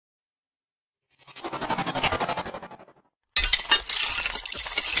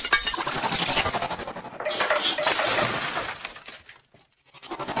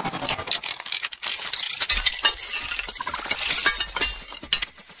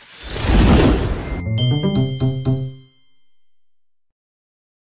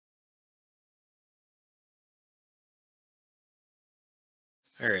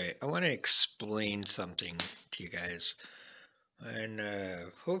Alright, I want to explain something to you guys. And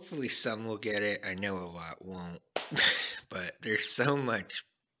hopefully some will get it. I know a lot won't. But there's so much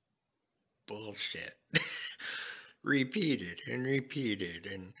bullshit repeated and repeated.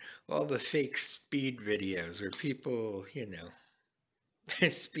 And all the fake speed videos where people,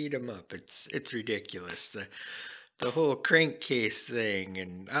 speed them up. It's ridiculous. The whole crankcase thing.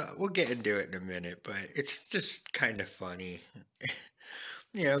 And we'll get into it in a minute. But it's just kind of funny.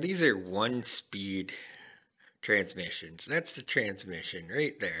 These are one speed transmissions. That's the transmission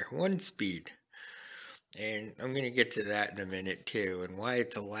right there. One speed. And I'm going to get to that in a minute too, and why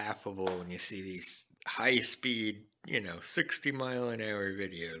it's laughable when you see these high speed, 60-mile-an-hour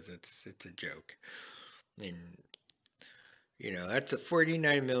videos. It's a joke. And, that's a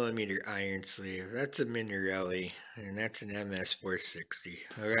 49 millimeter iron sleeve. That's a Minarelli, and that's an MS460.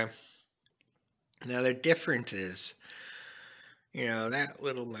 Okay? Now, the difference is, that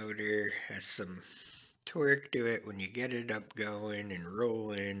little motor has some torque to it when you get it up going and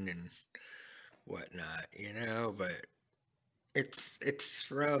rolling and whatnot, but it's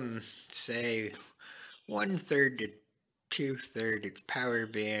from, say, 1/3 to 2/3 its power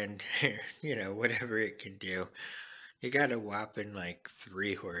band, whatever it can do. You got a whopping like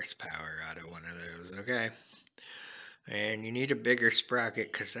 3 horsepower out of one of those, okay? And you need a bigger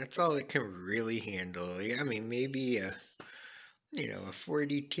sprocket because that's all it can really handle. Yeah, I mean, maybe a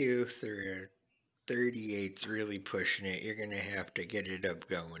 40 tooth or a 38's really pushing it. You're gonna have to get it up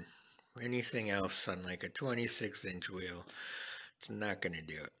going. Anything else on like a 26-inch wheel, it's not gonna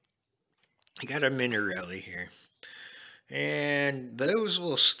do it. You got a minarelli here, and those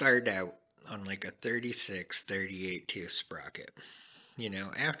will start out on like a 36, 38 tooth sprocket.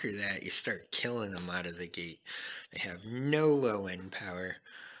 After that, you start killing them out of the gate. They have no low end power,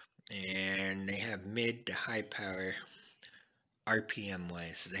 and they have mid to high power RPM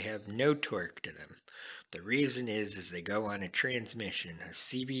wise. They have no torque to them. The reason is they go on a transmission, a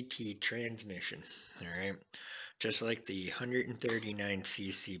CVT transmission, all right? Just like the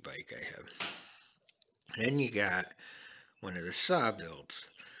 139cc bike I have. Then you got one of the saw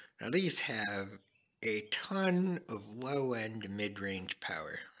builds. Now these have a ton of low-end mid-range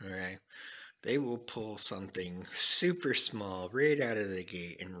power, all right? They will pull something super small right out of the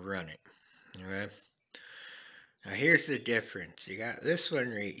gate and run it, all right? Now here's the difference. You got this one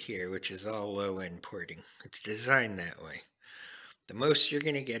right here, which is all low-end porting. It's designed that way. The most you're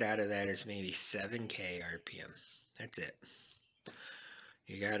going to get out of that is maybe 7K RPM. That's it.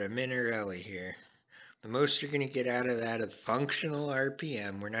 You got a Minarelli here. The most you're going to get out of that of functional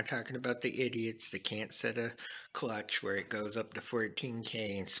RPM, we're not talking about the idiots that can't set a clutch where it goes up to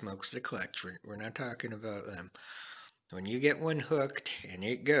 14K and smokes the clutch. We're not talking about them. When you get one hooked and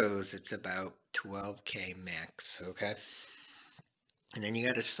it goes, it's about 12K max, okay? And then you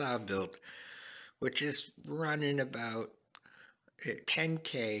got a saw build, which is running about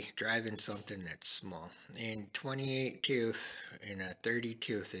 10K driving something that's small. And 28 tooth and a 30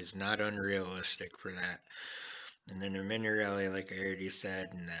 tooth is not unrealistic for that. And then a Minarelli, like I already said,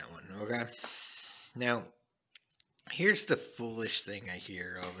 and that one, okay? Now, here's the foolish thing I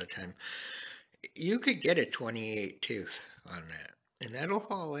hear all the time. You could get a 28 tooth on that, and that'll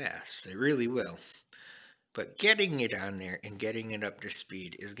haul ass. It really will. But getting it on there and getting it up to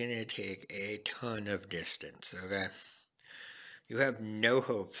speed is going to take a ton of distance, okay? You have no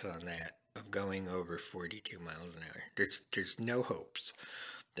hopes on that of going over 42 miles an hour. There's no hopes.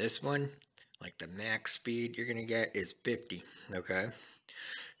 This one, like the max speed you're going to get is 50, okay?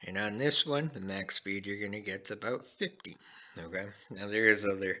 And on this one, the max speed you're going to get is about 50, okay? Now there is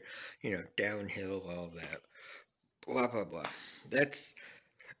other, downhill, all that, blah, blah, blah. That's,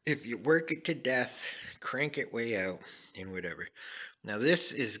 if you work it to death, crank it way out, and whatever. Now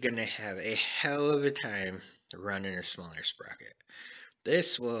this is going to have a hell of a time running a smaller sprocket.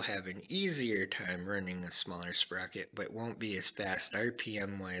 This will have an easier time running a smaller sprocket, but won't be as fast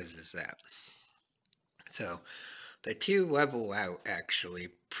RPM wise as that. So the two level out actually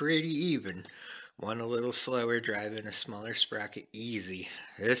pretty even. One a little slower driving a smaller sprocket easy.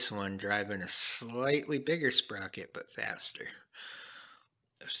 This one driving a slightly bigger sprocket but faster.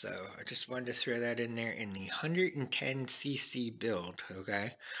 So I just wanted to throw that in there. And the 110cc build, okay,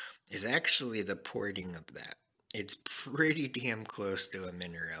 is actually the porting of that. It's pretty damn close to a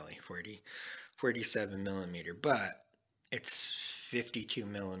Minarelli, 47 millimeter, but it's 52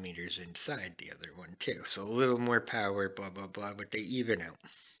 millimeters inside the other one too. So a little more power, blah, blah, blah, but they even out.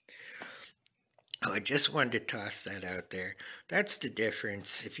 Oh, I just wanted to toss that out there. That's the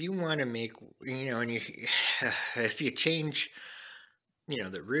difference. If you want to make, and if you change,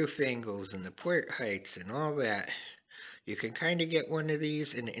 the roof angles and the port heights and all that, You can kind of get one of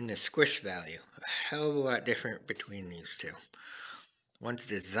these in the squish value. A hell of a lot different between these two. One's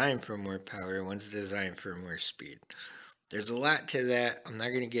designed for more power, one's designed for more speed. There's a lot to that. I'm not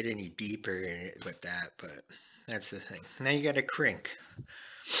going to get any deeper in it with that, but that's the thing. Now you got a crank.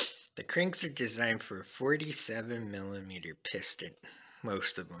 The cranks are designed for a 47 millimeter piston.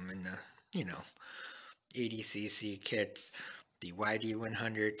 Most of them in the, 80cc kits. The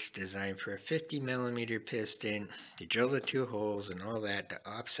YD100's designed for a 50 millimeter piston. You drill the 2 holes and all that to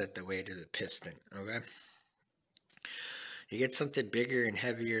offset the weight of the piston, okay? You get something bigger and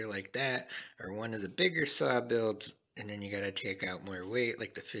heavier like that, or one of the bigger saw builds, and then you got to take out more weight,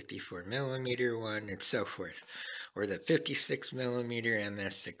 like the 54 millimeter one, and so forth. Or the 56 millimeter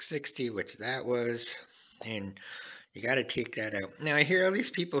MS660, which that was, and you got to take that out. Now, I hear all these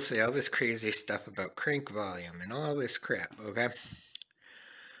people say all this crazy stuff about crank volume and all this crap, okay?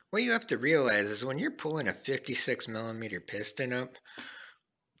 What you have to realize is when you're pulling a 56 millimeter piston up,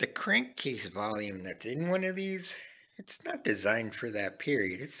 the crankcase volume that's in one of these, it's not designed for that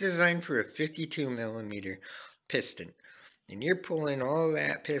period. It's designed for a 52 millimeter piston. And you're pulling all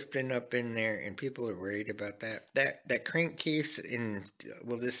that piston up in there, and people are worried about that. That crankcase in,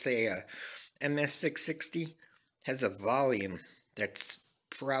 we'll just say a MS660, has a volume that's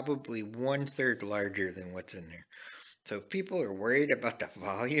probably 1/3 larger than what's in there. So if people are worried about the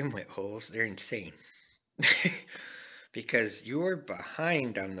volume with holes, they're insane. Because you're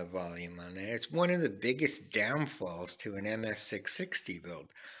behind on the volume on that. It's one of the biggest downfalls to an MS660 build.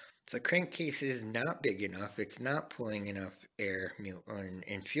 The crankcase is not big enough. It's not pulling enough air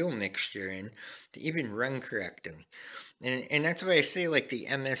and fuel mixture in to even run correctly. And that's why I say, like, the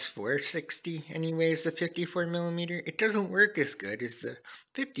MS460 anyways, the 54 millimeter, it doesn't work as good as the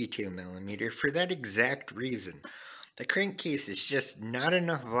 52 millimeter for that exact reason. The crankcase is just not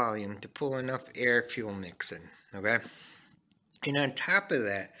enough volume to pull enough air fuel mix in, okay? And on top of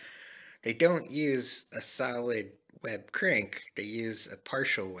that, they don't use a solid web crank, they use a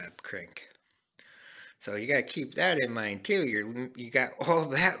partial web crank. So you got to keep that in mind too. You got all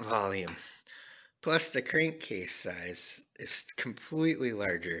that volume. Plus the crankcase size is completely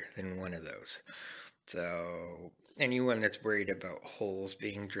larger than one of those. So anyone that's worried about holes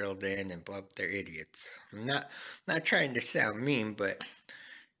being drilled in and blah, they're idiots. I'm not trying to sound mean, but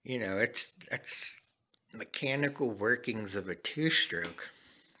it's mechanical workings of a 2-stroke.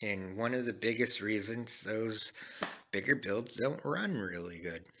 And one of the biggest reasons those bigger builds don't run really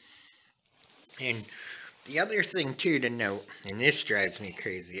good. And the other thing too to note, and this drives me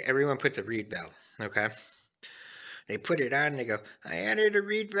crazy, everyone puts a reed valve, okay? They put it on, they go, I added a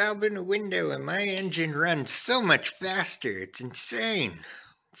reed valve in the window and my engine runs so much faster, it's insane.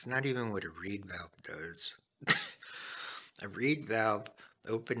 It's not even what a reed valve does. A reed valve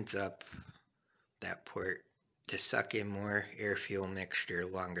opens up that port to suck in more air fuel mixture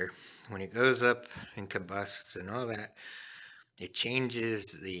longer. When it goes up and combusts and all that, it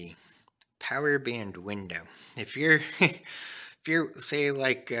changes the power band window. If you're say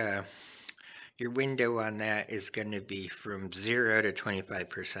like your window on that is going to be from 0 to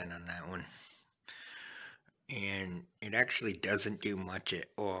 25% on that one, and it actually doesn't do much at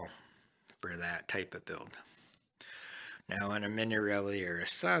all for that type of build. Now on a minarelli or a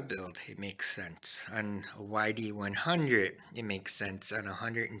saw build, it makes sense. On a YD100, it makes sense. On a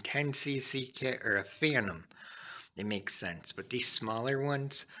 110cc kit or a Phantom, it makes sense. But these smaller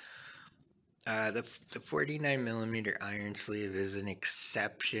ones, the 49 millimeter iron sleeve is an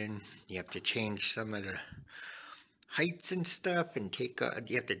exception. You have to change some of the heights and stuff, and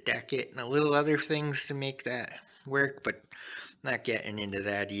you have to deck it and a little other things to make that work. But not getting into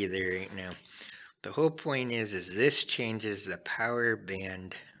that either right now. The whole point is this changes the power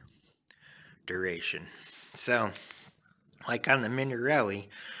band duration. So, like on the minarelli,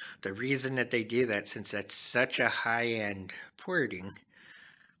 the reason that they do that, since that's such a high-end porting,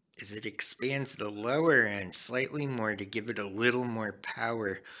 is it expands the lower end slightly more to give it a little more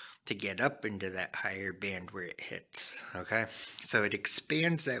power to get up into that higher band where it hits, okay? So it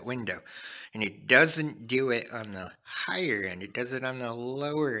expands that window, and it doesn't do it on the higher end. It does it on the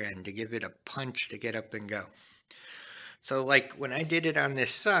lower end to give it a punch to get up and go. So like when I did it on this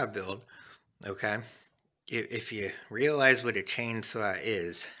saw build, okay, if you realize what a chainsaw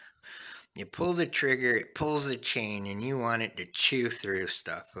is, you pull the trigger, it pulls the chain, and you want it to chew through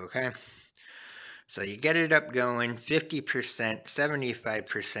stuff, okay? So you get it up going, 50%,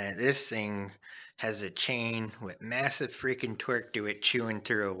 75%. This thing has a chain with massive freaking torque to it chewing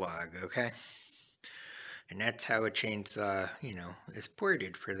through a log, okay? And that's how a chainsaw, is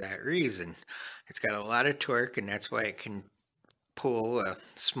ported for that reason. It's got a lot of torque, and that's why it can pull a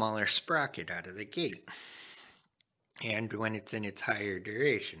smaller sprocket out of the gate. and when it's in its higher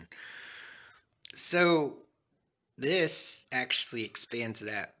duration. So this actually expands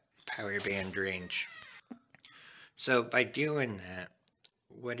that power band range. So by doing that,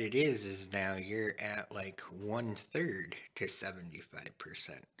 what it is now you're at like 1/3 to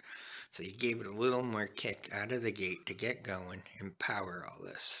 75%. So you gave it a little more kick out of the gate to get going and power all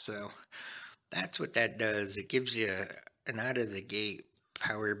this. So that's what that does. It gives you an out of the gate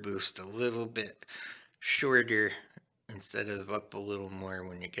power boost a little bit shorter instead of up a little more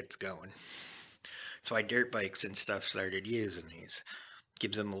when it gets going. So why dirt bikes and stuff started using these.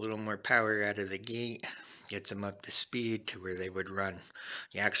 Gives them a little more power out of the gate, gets them up to speed to where they would run.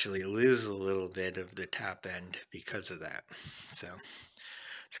 You actually lose a little bit of the top end because of that. So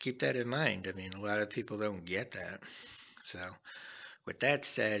let's keep that in mind. I mean, a lot of people don't get that. So with that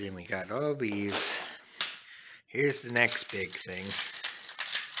said, and we got all these, here's the next big thing.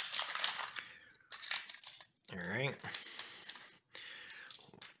 Alright.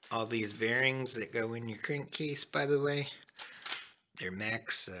 All these bearings that go in your crankcase, by the way, their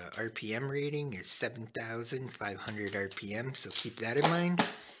max RPM rating is 7,500 RPM, so keep that in mind.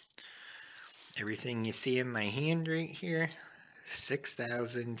 Everything you see in my hand right here,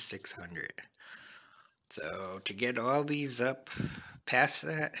 6,600. So to get all these up past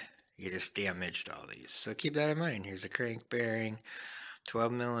that, you just damaged all these. So keep that in mind. Here's a crank bearing,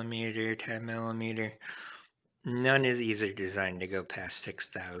 12 millimeter, 10 millimeter. None of these are designed to go past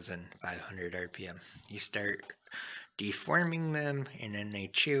 6,500 RPM. You start deforming them, and then they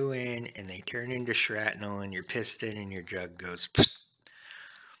chew in, and they turn into shrapnel, and your piston and your jug goes.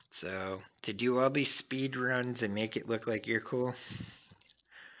 So to do all these speed runs and make it look like you're cool,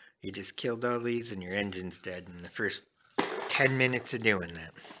 you just killed all these, and your engine's dead in the first 10 minutes of doing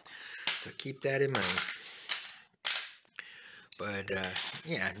that. So keep that in mind. But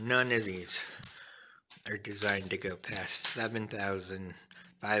yeah, none of these are designed to go past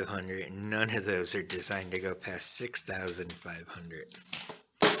 7,500, and none of those are designed to go past 6,500.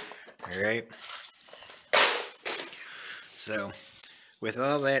 Alright? So, with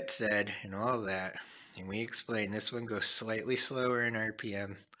all that said, and all that, and we explained, this one goes slightly slower in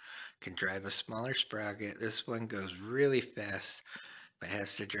RPM, can drive a smaller sprocket. This one goes really fast, but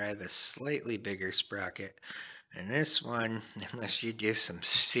has to drive a slightly bigger sprocket. And this one, unless you do some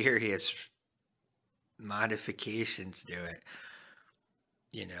serious modifications to it,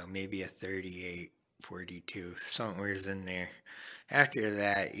 you know, maybe a 38, 42, somewhere's in there. After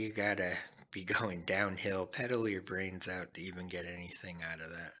that, you gotta be going downhill, pedal your brains out to even get anything out of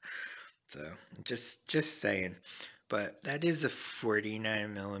that. So, just saying. But that is a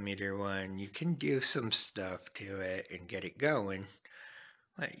 49 millimeter one. You can do some stuff to it and get it going.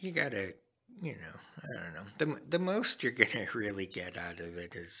 But you gotta, you know, I don't know. The most you're gonna really get out of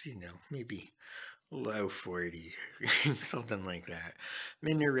it is, you know, maybe low 40, something like that.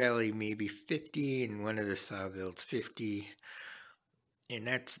 Minarelli maybe 50, and one of the saw builds 50, and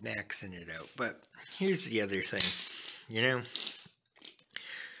that's maxing it out. But here's the other thing, you know,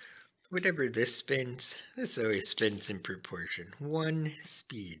 whatever this spins, this always spins in proportion, one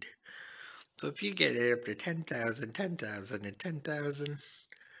speed. So if you get it up to 10,000, 10,000, and 10,000,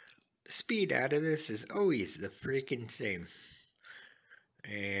 the speed out of this is always the freaking same.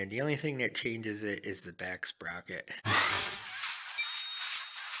 And the only thing that changes it is the back sprocket.